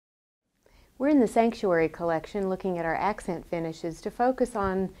We're in the Sanctuary collection looking at our accent finishes to focus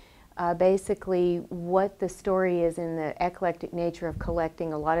on basically what the story is in the eclectic nature of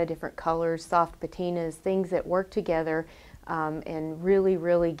collecting a lot of different colors, soft patinas, things that work together and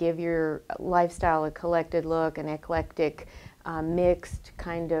really give your lifestyle a collected look, an eclectic, mixed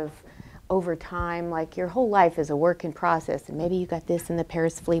kind of over time, like your whole life is a work in process, and maybe you got this in the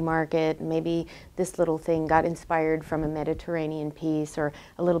Paris flea market, and maybe this little thing got inspired from a Mediterranean piece or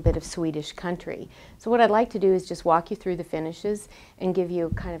a little bit of Swedish country. So what I'd like to do is just walk you through the finishes and give you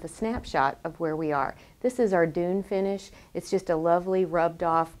kind of a snapshot of where we are. This is our dune finish. It's just a lovely rubbed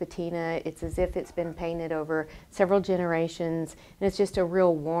off patina. It's as if it's been painted over several generations, and it's just a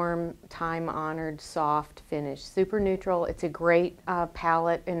real warm, time-honored, soft finish. Super neutral. It's a great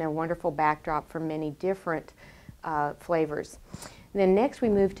palette and a wonderful backdrop for many different flavors. And then next we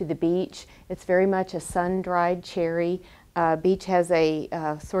move to the beach. It's very much a sun-dried cherry. Beach has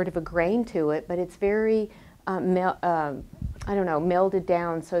a sort of a grain to it, but it's very melded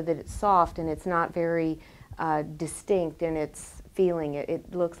down so that it's soft and it's not very distinct in its feeling.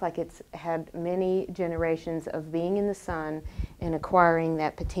 It looks like it's had many generations of being in the sun and acquiring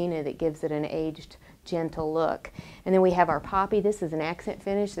that patina that gives it an aged, gentle look. And then we have our poppy. This is an accent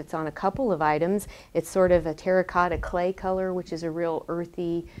finish that's on a couple of items. It's sort of a terracotta clay color, which is a real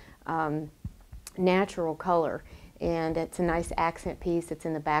earthy, natural color. And it's a nice accent piece. It's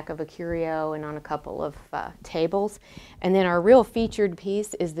in the back of a curio and on a couple of tables. And then our real featured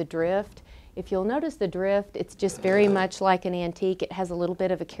piece is the drift. If you'll notice the drift, it's just very much like an antique. It has a little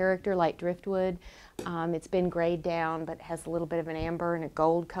bit of a character like driftwood. It's been grayed down, but has a little bit of an amber and a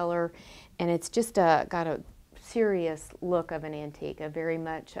gold color. And it's just got a serious look of an antique, a very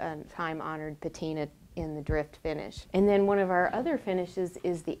much time-honored patina in the drift finish. And then one of our other finishes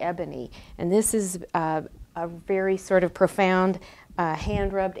is the ebony. And this is a very sort of profound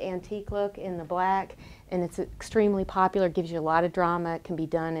hand-rubbed antique look in the black, and it's extremely popular, gives you a lot of drama. It can be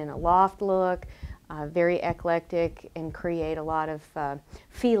done in a loft look, very eclectic, and create a lot of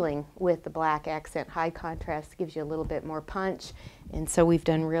feeling with the black accent. High contrast gives you a little bit more punch, and so we've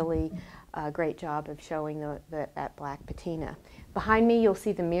done really a great job of showing that black patina. Behind me you'll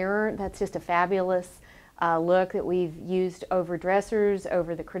see the mirror. That's just a fabulous look that we've used over dressers,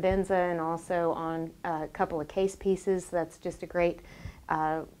 over the credenza, and also on a couple of case pieces. That's just a great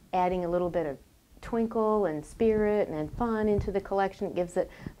adding a little bit of twinkle and spirit and fun into the collection. It gives it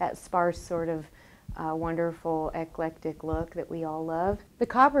that sparse sort of wonderful eclectic look that we all love. The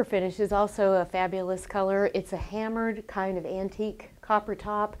copper finish is also a fabulous color. It's a hammered kind of antique copper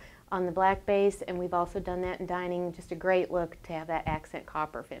top on the black base, and we've also done that in dining. Just a great look to have that accent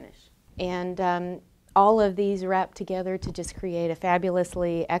copper finish. And all of these wrap together to just create a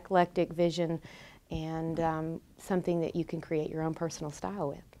fabulously eclectic vision and something that you can create your own personal style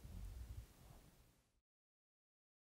with.